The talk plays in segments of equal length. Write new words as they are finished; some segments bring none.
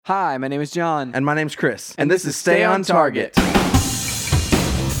Hi, my name is John. And my name's Chris. And this is Stay on Target.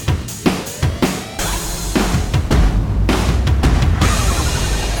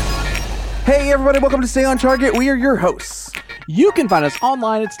 Hey everybody, welcome to Stay on Target. We are your hosts. You can find us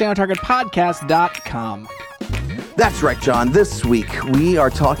online at stayontargetpodcast.com. That's right, John. This week we are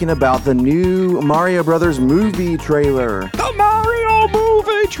talking about the new Mario Brothers movie trailer. The Mario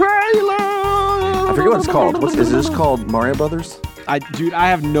movie trailer! I forget what it's called. Is this called Mario Brothers? I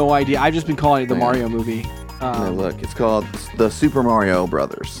have no idea. I've just been calling it the Mario movie. No, look, it's called the Super Mario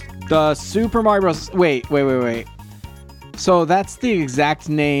Brothers. The Super Mario Bros. Wait. So that's the exact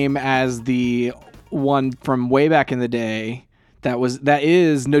name as the one from way back in the day that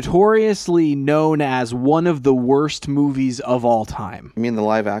is notoriously known as one of the worst movies of all time. You mean the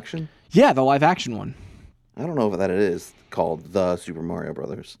live action? Yeah, the live action one. I don't know if that it is called the Super Mario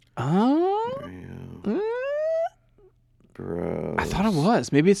Brothers. Bros. I thought it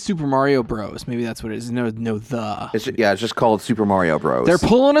was. Maybe it's Super Mario Bros. Maybe that's what it is. No, It's just called Super Mario Bros. They're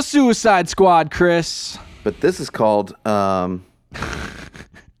pulling a Suicide Squad, Chris. But this is called on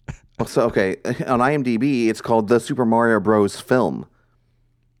IMDb it's called the Super Mario Bros. Film.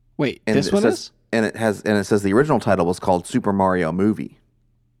 Wait, And this it one says, is? and it says the original title was called Super Mario Movie.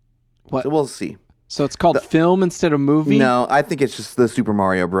 What? So we'll see. So it's called film instead of movie? No, I think it's just the Super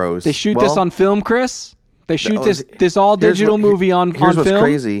Mario Bros. They shoot this on film, Chris? They shoot this all digital movie on film? Here's what's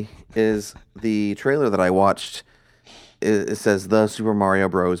crazy is the trailer that I watched, it says the Super Mario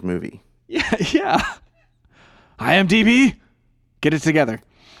Bros. Movie. Yeah. IMDb, get it together.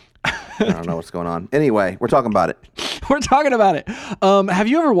 I don't know what's going on. Anyway, we're talking about it. We're talking about it. Have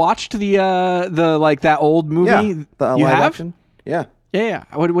you ever watched the that old movie? Yeah, the you live have? action. Yeah. Yeah.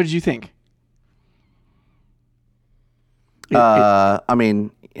 What did you think? I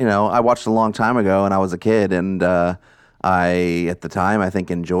mean, I watched it a long time ago and I was a kid and I, at the time, I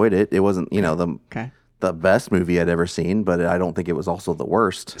think enjoyed it. It wasn't, the best movie I'd ever seen, but I don't think it was also the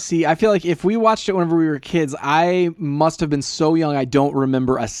worst. See, I feel like if we watched it whenever we were kids, I must have been so young I don't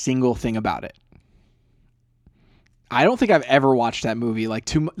remember a single thing about it. I don't think I've ever watched that movie.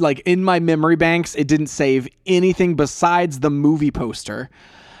 Like in my memory banks, it didn't save anything besides the movie poster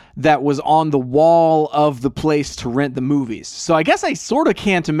that was on the wall of the place to rent the movies. So I guess I sort of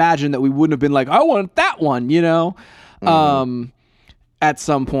can't imagine that we wouldn't have been like, I want that one, at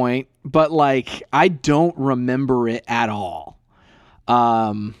some point. But I don't remember it at all.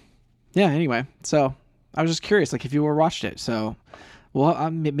 Anyway, so I was just curious, if you ever watched it. So, well,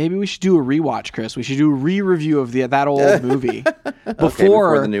 maybe we should do a rewatch, Chris. We should do a re-review of that old movie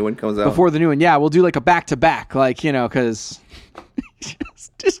before the new one comes out. Before the new one, yeah, we'll do a back-to-back, because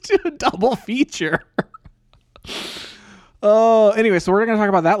just do a double feature. Anyway, so we're going to talk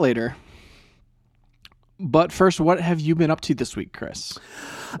about that later. But first, what have you been up to this week, Chris?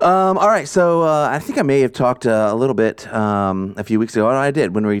 All right, so I think I may have talked a little bit a few weeks ago. And I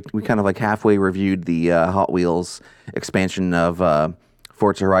did when we kind of halfway reviewed the Hot Wheels expansion of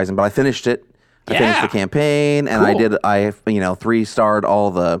Forza Horizon, but I finished it. I finished the campaign, and cool. I 3-starred all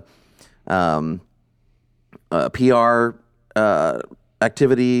the PR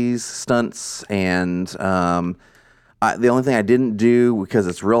activities, stunts, and the only thing I didn't do because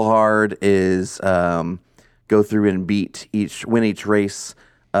it's real hard is go through and win each race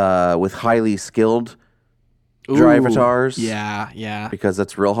with highly skilled drivatars. Yeah. Because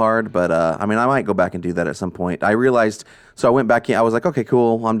that's real hard. But I might go back and do that at some point. I realized, so I went back in. I was like, okay,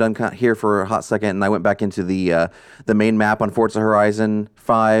 cool. I'm done here for a hot second, and I went back into the main map on Forza Horizon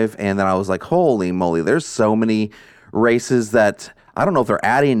 5, and then I was like, holy moly, there's so many races that I don't know if they're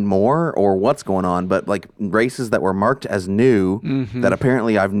adding more or what's going on, but races that were marked as new that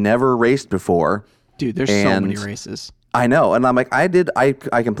apparently I've never raced before. Dude, there's so many races. I know, and I'm like, I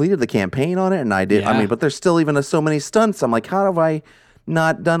completed the campaign on it, and I did. Yeah. But there's still even so many stunts. I'm like, how have I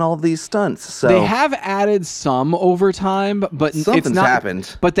not done all these stunts? So they have added some over time, but something's it's not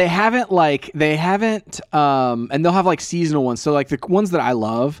happened. But they haven't and they'll have seasonal ones. So the ones that I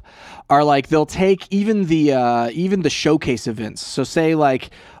love are they'll take even the showcase events. So say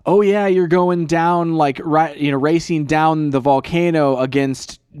oh yeah, you're going down racing down the volcano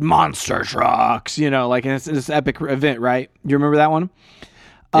against monster trucks, and it's this epic event, right? You remember that one?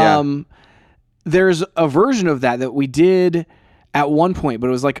 Yeah. There's a version of that we did at one point, but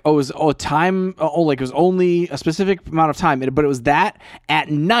it was it was only a specific amount of time, but it was that at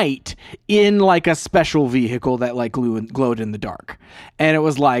night in a special vehicle that glowed in the dark, and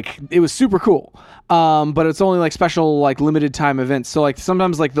it was super cool. But it's only special limited time events. So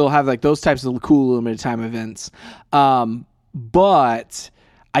sometimes they'll have those types of cool limited time events. But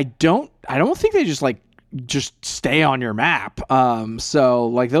I don't think they just just stay on your map. So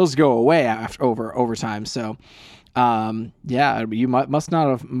like those go away after over time. So yeah, you must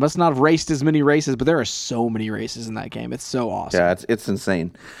not have raced as many races, but there are so many races in that game. It's so awesome. Yeah, it's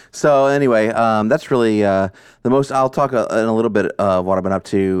insane. So anyway, that's really the most. I'll talk in a little bit of what I've been up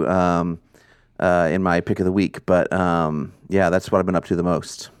to in my pick of the week, but yeah, that's what I've been up to the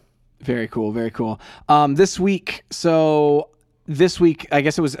most. Very cool, very cool. This week, I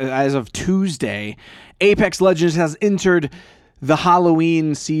guess it was as of Tuesday, Apex Legends has entered the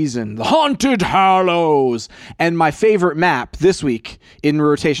Halloween season, the Haunted Hallows, and my favorite map this week in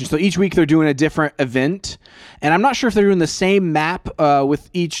rotation. So each week they're doing a different event, and I'm not sure if they're doing the same map with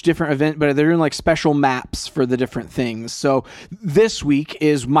each different event, but they're doing like special maps for the different things. So this week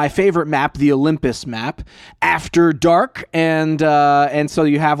is my favorite map, the Olympus map, After Dark, and so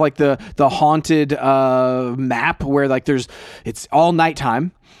you have like the haunted map where like it's all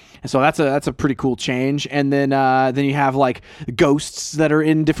nighttime. And so that's a pretty cool change. And then you have like ghosts that are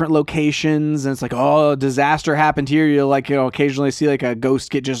in different locations, and it's like, oh, disaster happened here. You'll like, occasionally see like a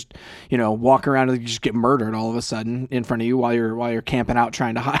ghost get just, walk around and just get murdered all of a sudden in front of you while you're camping out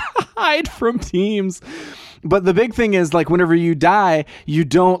trying to hide from teams. But the big thing is like whenever you die, you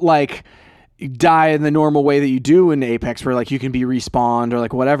don't like die in the normal way that you do in Apex, where like you can be respawned or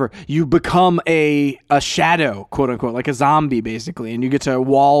like whatever. You become a shadow, quote unquote, like a zombie basically, and you get to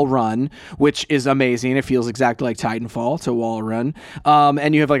wall run, which is amazing. It feels exactly like Titanfall to wall run,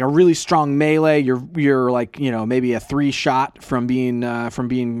 and you have like a really strong melee. You're like maybe a 3 shot from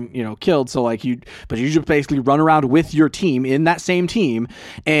being killed. So like you just basically run around with your team in that same team,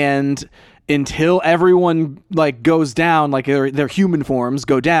 and until everyone like goes down, like their human forms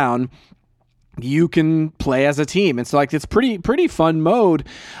go down, you can play as a team. And so like it's pretty fun mode.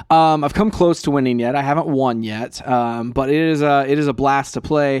 I've come close to winning yet. I haven't won yet. But it is a blast to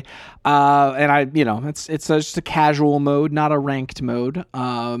play. And it's just a casual mode, not a ranked mode.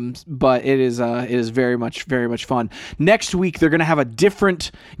 But it is very much fun. Next week they're going to have a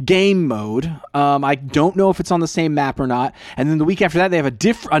different game mode. I don't know if it's on the same map or not. And then the week after that they have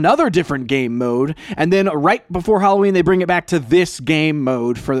another different game mode. And then right before Halloween they bring it back to this game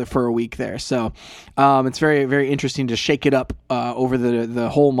mode for a week there. So it's very, very interesting to shake it up over the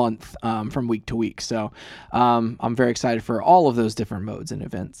whole month from week to week. So I'm very excited for all of those different modes and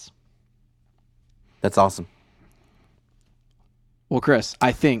events. That's awesome. Well, Chris,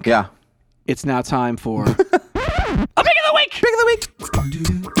 I think it's now time for a pick of the week. Pick of the week.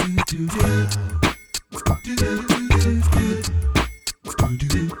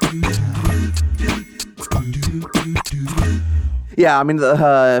 Yeah, I mean,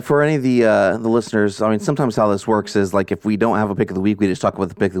 for any of the listeners, I mean, sometimes how this works is like if we don't have a pick of the week, we just talk about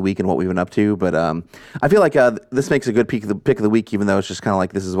the pick of the week and what we've been up to. But I feel like this makes a good pick of the week, even though it's just kind of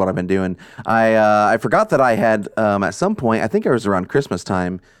like this is what I've been doing. I forgot that I had at some point, I think it was around Christmas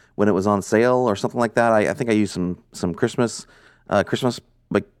time when it was on sale or something like that. I think I used some Christmas like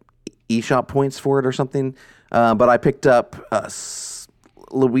eShop points for it or something. But I picked up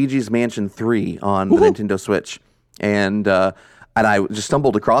Luigi's Mansion 3 on the Nintendo Switch, and I just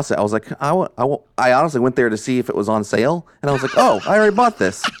stumbled across it. I was like, I honestly went there to see if it was on sale, and I was like, oh, I already bought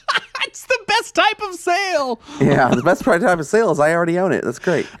this. It's the best type of sale. Yeah, the best type of sale is I already own it. That's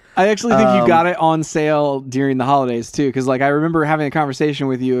great. I actually think you got it on sale during the holidays too, because like I remember having a conversation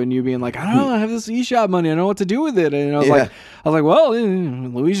with you and you being like, I don't know, I have this eShop money, I don't know what to do with it, and I was like, well,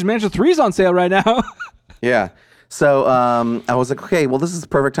 Luigi's Mansion 3 is on sale right now. Yeah. So I was like, okay, well, this is the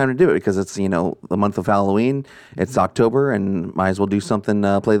perfect time to do it because it's the month of Halloween. It's October, and might as well do something.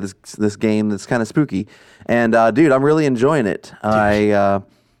 Play this game that's kind of spooky. And dude, I'm really enjoying it.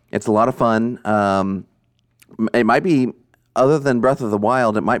 It's a lot of fun. It might be, other than Breath of the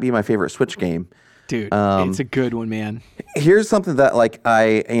Wild, it might be my favorite Switch game. Dude, it's a good one, man. Here's something that like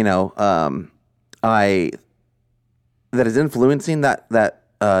that is influencing that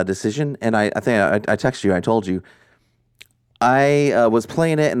decision. And I think I texted you. I told you. I was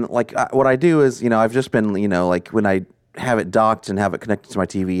playing it, and like what I do is, I've just been, like when I have it docked and have it connected to my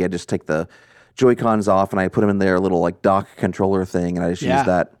TV, I just take the Joy-Cons off and I put them in their little like dock controller thing, and I just use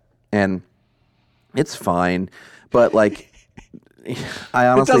that, and it's fine. But like, I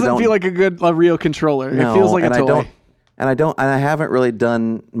honestly it doesn't feel like a real controller. No, it feels like a toy. I haven't really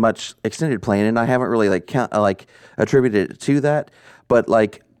done much extended playing, and I haven't really like attributed it to that. But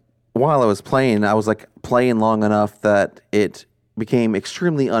like, while I was playing, I was like playing long enough that it became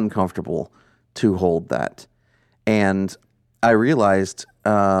extremely uncomfortable to hold that. And I realized,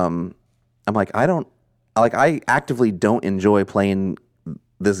 I'm like, I actively don't enjoy playing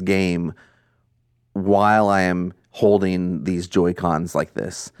this game while I am holding these Joy-Cons like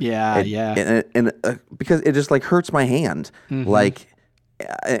this. Yeah, yeah. And because it just like hurts my hand. Like,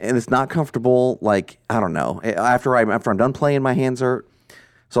 and it's not comfortable. Like, I don't know. After I'm done playing, my hands hurt.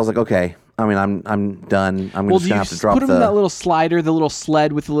 So I was like, okay. I mean, I'm done. I'm just gonna have to drop put them in that little slider, the little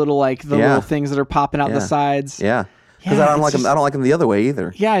sled with the little little things that are popping out the sides. Yeah. Because I don't like them. I don't like them the other way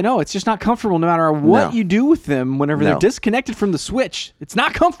either. Yeah, I know. It's just not comfortable no matter what you do with them. Whenever they're disconnected from the Switch, it's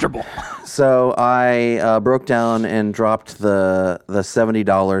not comfortable. So I broke down and dropped the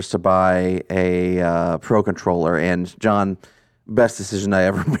 $70 to buy a Pro controller. And John, best decision I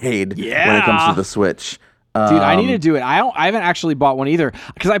ever made when it comes to the Switch. Dude, I need to do it. I haven't actually bought one either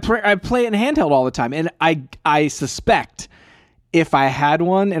because I play it in handheld all the time, and I suspect if I had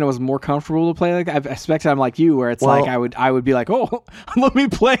one and it was more comfortable to play like I suspect I'm like you, where it's like I would be like, oh, let me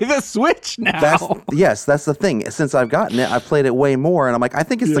play the Switch now. That's the thing. Since I've gotten it, I've played it way more, and I'm like, I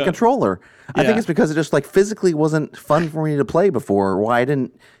think it's the controller. I think it's because it just like physically wasn't fun for me to play before. Why I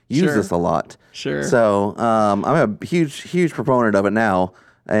didn't use this a lot. Sure. So I'm a huge proponent of it now.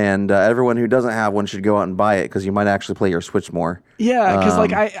 And everyone who doesn't have one should go out and buy it because you might actually play your Switch more. Yeah, because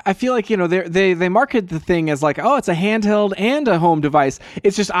I feel like they market the thing as like, oh, it's a handheld and a home device.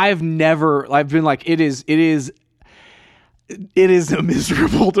 It's just I've been like it is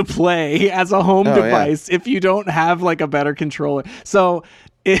miserable to play as a home device if you don't have like a better controller. So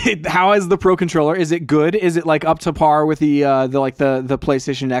how is the Pro controller? Is it good? Is it like up to par with the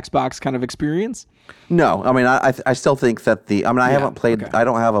PlayStation Xbox kind of experience? No, I mean I still think that I haven't played. Okay. I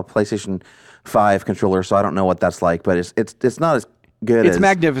don't have a PlayStation 5 controller, so I don't know what that's like. But it's not as good. It's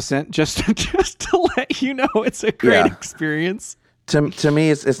magnificent. Just to let you know, it's a great experience. To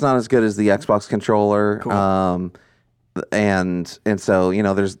me, it's not as good as the Xbox controller. Cool. And so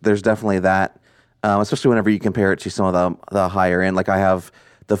there's definitely that. Especially whenever you compare it to some of the higher end. Like I have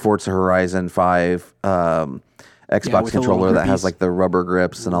the Forza Horizon 5 Xbox controller that has like the rubber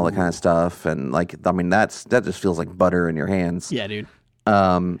grips and all that kind of stuff, and like I mean that just feels like butter in your hands. Yeah, dude.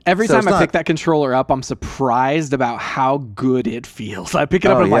 Every time I pick that controller up, I'm surprised about how good it feels. I pick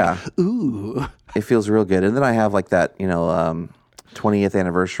it up and I'm like, ooh, it feels real good. And then I have like that 20th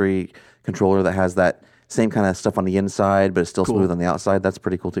anniversary controller that has that same kind of stuff on the inside, but it's still smooth on the outside. That's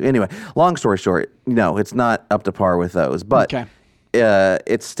pretty cool too. Anyway, long story short, no, it's not up to par with those, but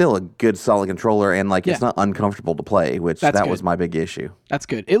it's still a good solid controller, and like it's not uncomfortable to play, which that was my big issue. That's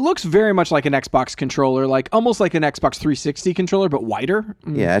good. It looks very much like an Xbox controller, like almost like an Xbox 360 controller, but wider.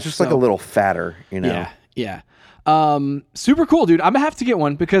 Yeah, it's just like a little fatter, Yeah. Super cool, dude. I'm gonna have to get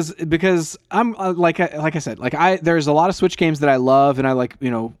one because I'm like I said, there's a lot of Switch games that I love, and I like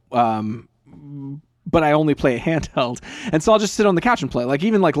but I only play a handheld, and so I'll just sit on the couch and play. Like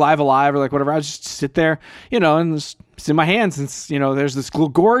even like Live Alive or like whatever, I just sit there, and just it's in my hands, and there's this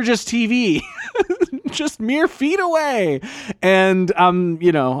gorgeous TV just mere feet away, and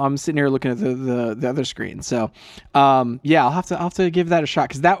I'm sitting here looking at the other screen. So I'll have to give that a shot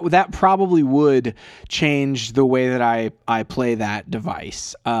because that probably would change the way that I play that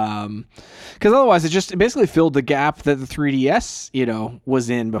device. Because otherwise it basically filled the gap that the 3DS was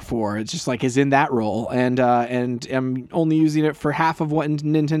in before. It's just like is in that role, and I'm only using it for half of what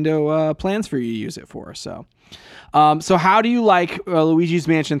Nintendo plans for you to use it for. So how do you like Luigi's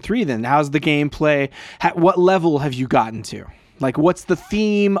Mansion 3 then? How's the gameplay? What level have you gotten to? Like, what's the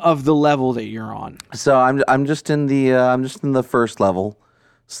theme of the level that you're on? So I'm just in the first level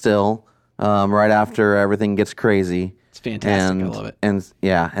still, right after everything gets crazy. It's fantastic. I love it. And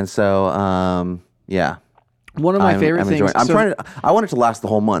so one of my favorite things. I want it to last the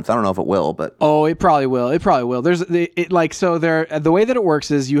whole month. I don't know if it will, but it probably will. It probably will. The way that it works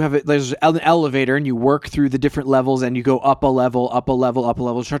is there's an elevator and you work through the different levels and you go up a level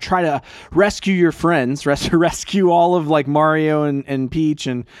to try to rescue your friends, rescue all of like Mario and Peach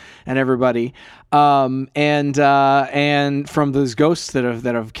and everybody, and from those ghosts that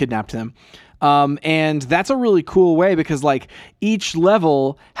have kidnapped them. And that's a really cool way because like each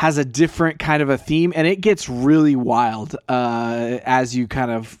level has a different kind of a theme and it gets really wild, as you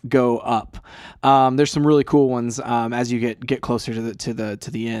kind of go up. There's some really cool ones, as you get closer to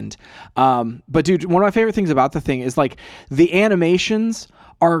the end. But dude, one of my favorite things about the thing is like the animations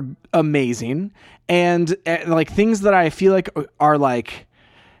are amazing and like things that I feel like are like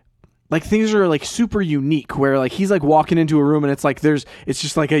things are like super unique where like he's like walking into a room and it's like it's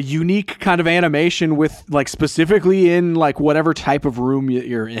just like a unique kind of animation with like specifically in like whatever type of room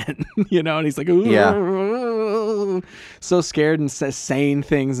you're in, and he's like, so scared and saying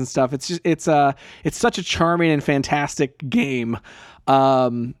things and stuff. It's just, it's such a charming and fantastic game.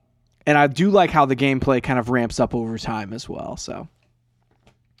 And I do like how the gameplay kind of ramps up over time as well. So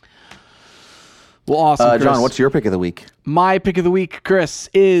Well, awesome, Chris. John, what's your pick of the week? My pick of the week, Chris,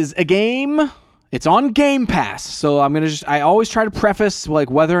 is a game. It's on Game Pass. So I always try to preface like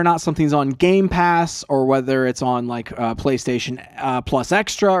whether or not something's on Game Pass or whether it's on like PlayStation Plus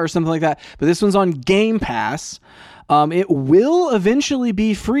Extra or something like that. But this one's on Game Pass. It will eventually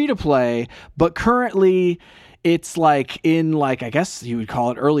be free to play, but currently it's like in like, I guess you would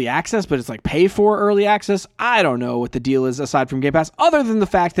call it early access, but it's like pay for early access. I don't know what the deal is aside from Game Pass, other than the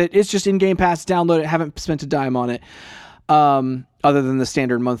fact that it's just in Game Pass, download it, haven't spent a dime on it. Other than the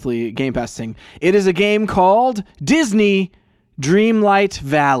standard monthly Game Pass thing. It is a game called Disney Dreamlight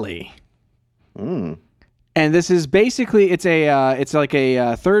Valley. And this is basically, it's like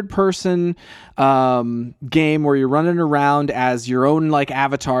a third person game where you're running around as your own like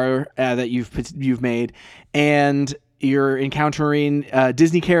avatar that you've made, and you're encountering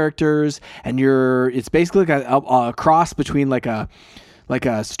Disney characters, and it's basically like a cross between like a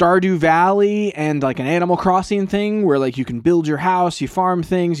Stardew Valley and like an Animal Crossing thing where like you can build your house, you farm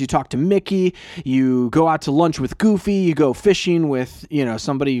things, you talk to Mickey, you go out to lunch with Goofy, you go fishing with,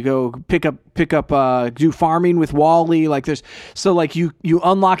 somebody, you go pick up do farming with Wally. Like you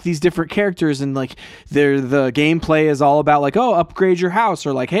unlock these different characters, and like the gameplay is all about like, oh, upgrade your house,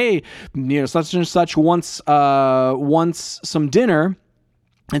 or like, hey, such and such wants some dinner.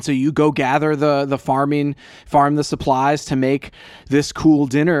 And so you go gather farm the supplies to make this cool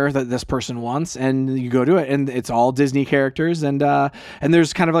dinner that this person wants, and you go do it. And it's all Disney characters, and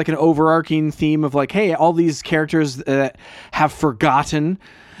there's kind of like an overarching theme of like, hey, all these characters that have forgotten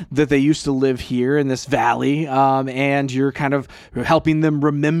that they used to live here in this valley, and you're kind of helping them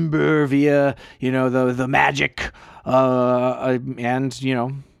remember via the magic,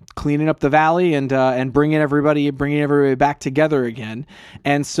 and cleaning up the valley and bringing everybody back together again.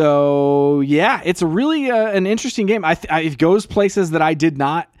 And so, yeah, it's a really an interesting game. It goes places that I did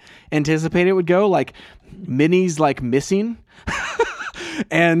not anticipate it would go. Like Minnie's like missing.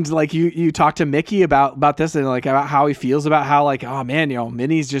 And like you talk to Mickey about this, and like about how he feels about how like, oh man,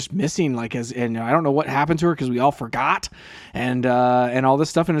 Minnie's just missing, like, and I don't know what happened to her because we all forgot, and all this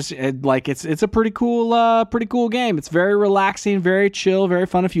stuff. And it's a pretty cool game. It's very relaxing, very chill, very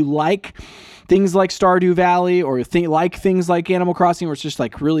fun. If you like things like Stardew Valley, or like things like Animal Crossing, where it's just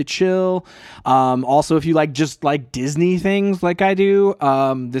like really chill. Also, if you like just like Disney things like I do,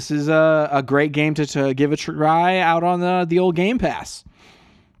 this is a great game to give a try out on the old Game Pass.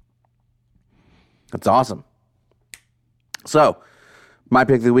 That's awesome. So, my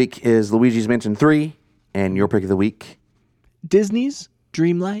pick of the week is Luigi's Mansion 3, and your pick of the week? Disney's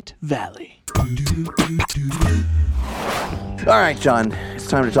Dreamlight Valley. All right, John, it's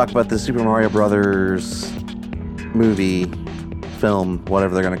time to talk about the Super Mario Brothers movie, film,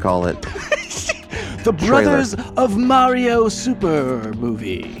 whatever they're going to call it. The Brothers of Mario Super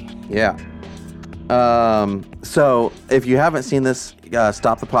movie. Yeah. So, if you haven't seen this,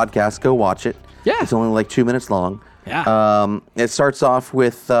 stop the podcast, go watch it. Yeah. It's only like 2 minutes long. Yeah. It starts off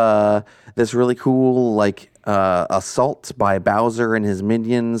with this really cool like assault by Bowser and his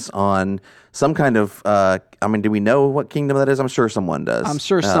minions on some kind of do we know what kingdom that is? I'm sure someone does. I'm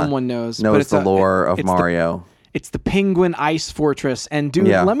sure someone knows. Knows the lore of Mario. It's the Penguin Ice Fortress. And dude,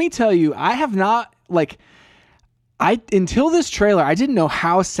 let me tell you, I have not until this trailer, I didn't know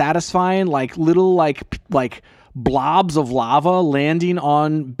how satisfying like little like blobs of lava landing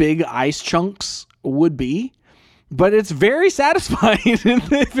on big ice chunks would be. But it's very satisfying.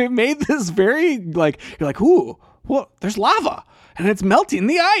 It made this very like, you're like, ooh, well, there's lava and it's melting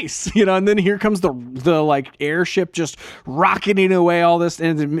the ice, and then here comes the like airship just rocketing away all this,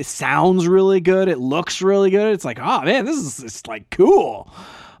 and it sounds really good. It looks really good. It's like, oh man, this is like cool.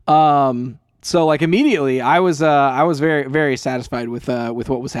 So like immediately I was very, very satisfied with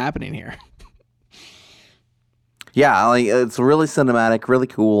what was happening here. Yeah, like it's really cinematic, really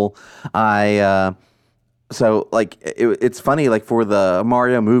cool. So like it's funny, like for the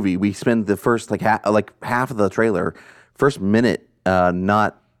Mario movie, we spend the first half of the trailer, first minute,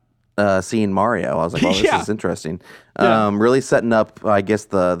 not seeing Mario. I was like, oh, this is interesting. Yeah. Really setting up, I guess,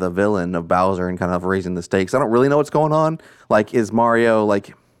 the villain of Bowser and kind of raising the stakes. I don't really know what's going on. Like, is Mario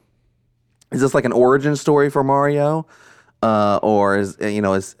is this like an origin story for Mario, or is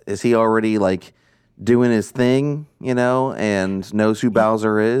he already like doing his thing, and knows who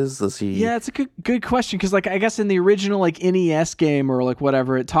Bowser is? Does he? Yeah, it's a good question, because like I guess in the original like NES game or like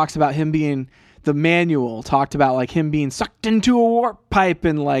whatever, it talks about him being, the manual talked about like him being sucked into a warp pipe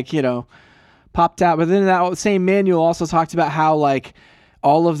and like popped out. But then that same manual also talked about how like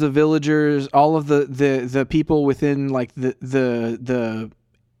all of the villagers, all of the people within like the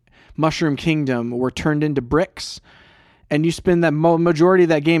Mushroom Kingdom were turned into bricks. and you spend that majority of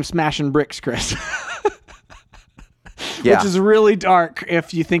that game smashing bricks, Chris. Yeah. Which is really dark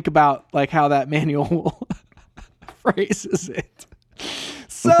if you think about like how that manual phrases it.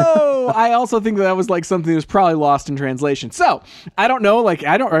 So I also think that was like something that was probably lost in translation. So I don't know, like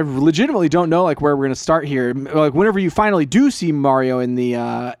I legitimately don't know like where we're gonna start here. Like whenever you finally do see Mario in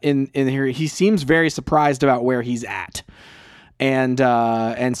the in here, he seems very surprised about where he's at. And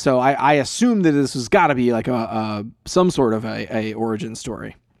so I assume that this has got to be like a some sort of a origin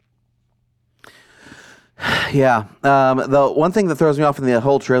story. Yeah. The one thing that throws me off in the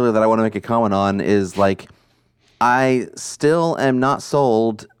whole trailer that I want to make a comment on is like, I still am not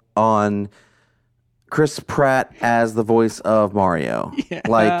sold on Chris Pratt as the voice of Mario. Yeah.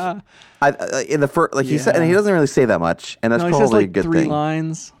 Like, in the first, like he said, and he doesn't really say that much, and that's No, probably he says like a good 3 thing.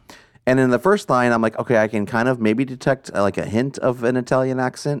 lines. And in the first line, I'm like, okay, I can kind of maybe detect like a hint of an Italian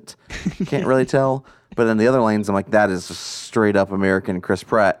accent. Can't really tell. But in the other lines, I'm like, that is just straight up American Chris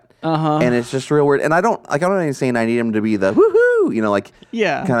Pratt. And it's just real weird. And I'm not even saying I need him to be the woohoo, like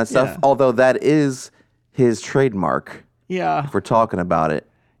kind of stuff. Yeah. Although that is his trademark. Yeah. If we're talking about it.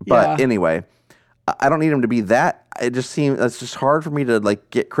 But anyway, I don't need him to be that. It's just hard for me to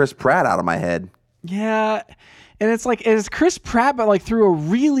like get Chris Pratt out of my head. Yeah. And it's like, it's Chris Pratt, but like through a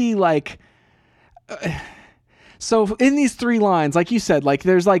really like, so in these 3 lines, like you said, like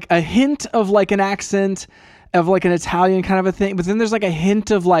there's like a hint of like an accent of like an Italian kind of a thing, but then there's like a hint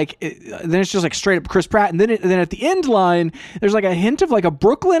of like, then it's just like straight up Chris Pratt. And then at the end line, there's like a hint of like a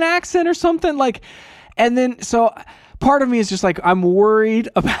Brooklyn accent or something like, and then, so part of me is just like, I'm worried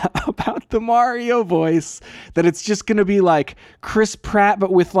about the Mario voice, that it's just going to be like Chris Pratt,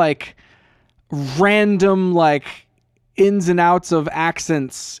 but with like random like ins and outs of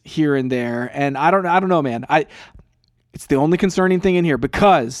accents here and there. And I don't know, man. It's the only concerning thing in here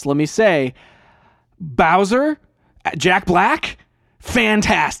because let me say, Bowser, Jack Black,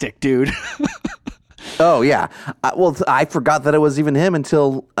 fantastic, dude. Oh yeah. I forgot that it was even him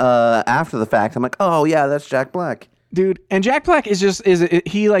until after the fact. I'm like, oh yeah, that's Jack Black. Dude, and Jack Black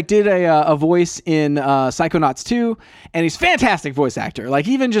he like did a voice in Psychonauts 2, and he's a fantastic voice actor. Like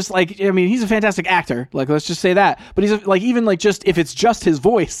even just like, I mean, he's a fantastic actor. Like let's just say that. But he's like even like just if it's just his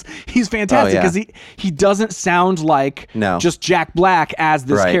voice, he's fantastic because he doesn't sound like just Jack Black as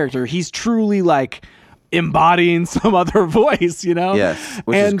this character. He's truly like embodying some other voice, Yes,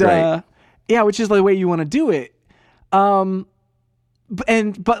 which is great. Yeah, which is the way you want to do it. And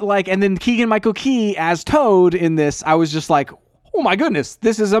then Keegan-Michael Key as Toad in this, I was just like, oh my goodness,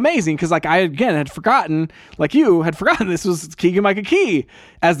 this is amazing. Cause like I again had forgotten, like you had forgotten this was Keegan-Michael Key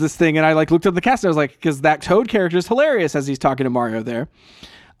as this thing. And I like looked at the cast and I was like, cause that Toad character is hilarious as he's talking to Mario there.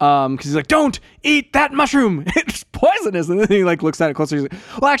 Cause he's like, don't eat that mushroom. It's poisonous. And then he like looks at it closer. He's like,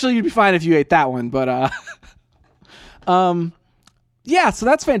 well, actually you'd be fine if you ate that one. But, yeah, so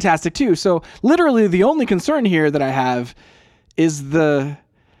that's fantastic too. So literally the only concern here that I have is the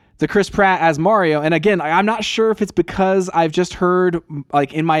Chris Pratt as Mario. And again, I'm not sure if it's because I've just heard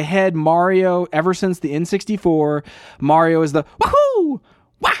like in my head Mario ever since the N64, Mario is the woohoo,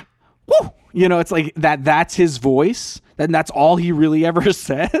 wah, woo. It's like that's his voice. And that's all he really ever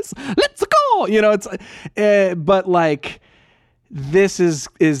says. Let's go. It's but like this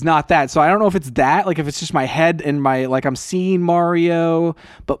is not that. So I don't know if it's that, like if it's just my head and my, like I'm seeing Mario,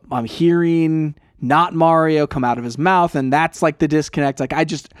 but I'm hearing not Mario come out of his mouth. And that's like the disconnect. Like I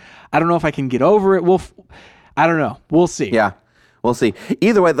don't know if I can get over it. I don't know. We'll see. Yeah. We'll see.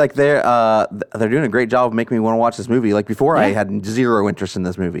 Either way, like they're doing a great job of making me want to watch this movie. Like before I had zero interest in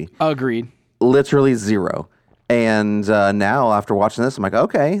this movie. Agreed. Literally zero. And now after watching this, I'm like,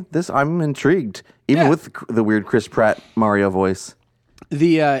 okay, I'm intrigued. Even with the weird Chris Pratt Mario voice.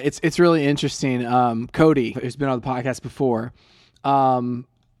 It's really interesting. Cody, who's been on the podcast before,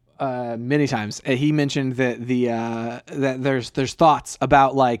 many times, he mentioned that that there's thoughts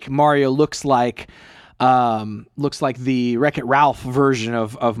about like Mario looks like the Wreck-It Ralph version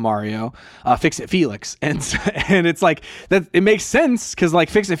of Mario, Fix-It Felix, and it's like that. It makes sense because like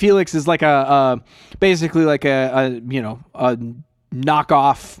Fix-It Felix is like basically like a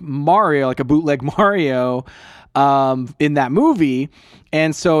knockoff Mario, like a bootleg Mario, in that movie.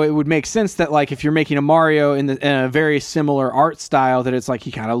 And so it would make sense that like if you're making a Mario in a very similar art style, that it's like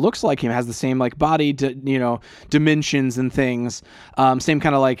he kind of looks like him, has the same like body, dimensions and things, same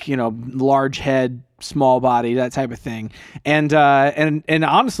kind of like large head, small body, that type of thing. And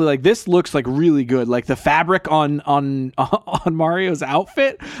honestly, like this looks like really good. Like the fabric on Mario's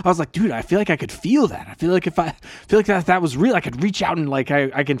outfit, I was like, dude, I feel like I could feel that. I feel like that was real, I could reach out and like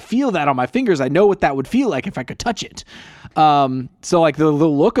I can feel that on my fingers. I know what that would feel like if I could touch it. So like the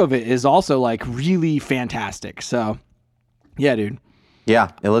look of it is also like really fantastic. So Yeah, dude.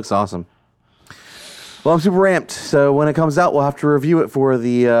 Yeah, it looks awesome. Well, I'm super ramped. So when it comes out, we'll have to review it for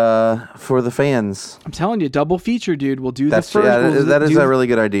the fans. I'm telling you, double feature, dude. We'll do That's the first. that is a really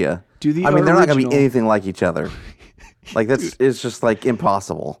good idea. Do the I mean, they're not going to be original. anything like each other. Like it's just like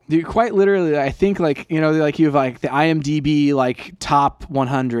impossible. Dude, quite literally, I think like you have like the IMDb like top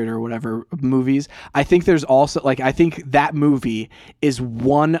 100 or whatever movies. I think there's also like I think that movie is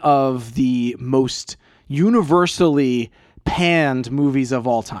one of the most universally panned movies of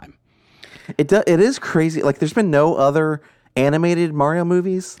all time. It is crazy. Like there's been no other animated Mario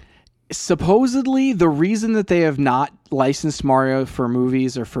movies. Supposedly, the reason that they have not licensed Mario for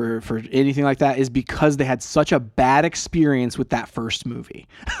movies or for anything like that is because they had such a bad experience with that first movie.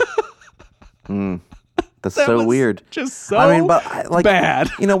 That's That so was weird. Just so bad.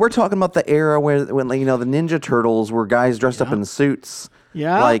 We're talking about the era when the Ninja Turtles were guys dressed up in suits.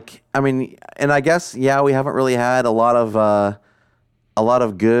 Yeah. Like, I mean, and I guess we haven't really had a lot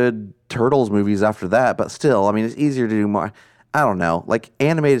of good Turtles movies after that, but still, I mean, it's easier to do more. I don't know. Like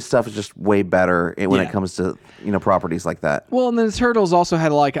animated stuff is just way better when it comes to properties like that. Well, and then the Turtles also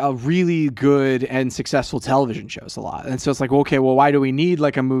had like a really good and successful television shows a lot. And so it's like, okay, well, why do we need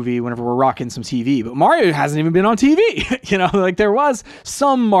like a movie whenever we're rocking some TV? But Mario hasn't even been on TV. Like there was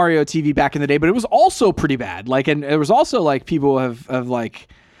some Mario TV back in the day, but it was also pretty bad. Like, and it was also like people have like,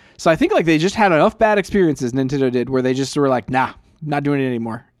 so I think like they just had enough bad experiences, Nintendo did, where they just were like, nah, not doing it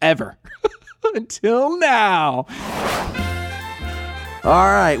anymore. Ever. Until now. All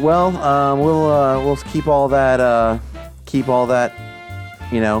right. Well, we'll keep all that at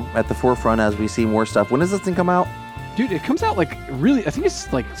the forefront as we see more stuff. When does this thing come out? Dude, it comes out like really. I think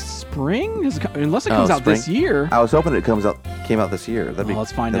it's like spring, unless it comes out this year. I was hoping it came out this year. That'd be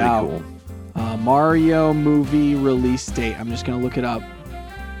let's find that'd out. Be cool. Mario movie release date. I'm just gonna look it up.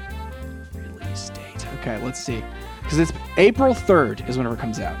 Release date. Okay, let's see. Because it's April 3rd is whenever it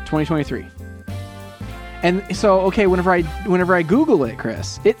comes out, 2023. And so, okay, whenever I Google it,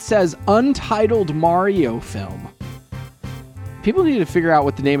 Chris, it says untitled Mario film. People need to figure out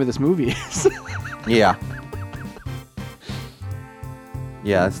what the name of this movie is. Yeah.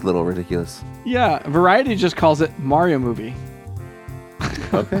 Yeah, it's a little ridiculous. Yeah, Variety just calls it Mario movie.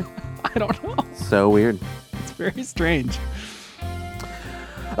 Okay. I don't know. So weird. It's very strange.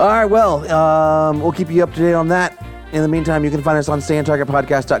 All right, well, we'll keep you up to date on that. In the meantime, you can find us on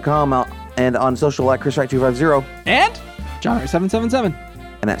StayOnTargetPodcast.com and on social at ChrisWright250 And JohnWright777.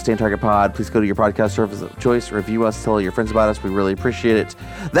 and at Stay on Target Pod. Please go to your podcast service of choice, review us, tell your friends about us. We really appreciate it.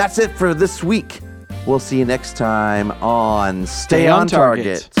 That's it for this week. We'll see you next time on Stay on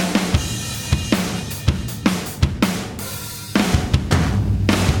Target.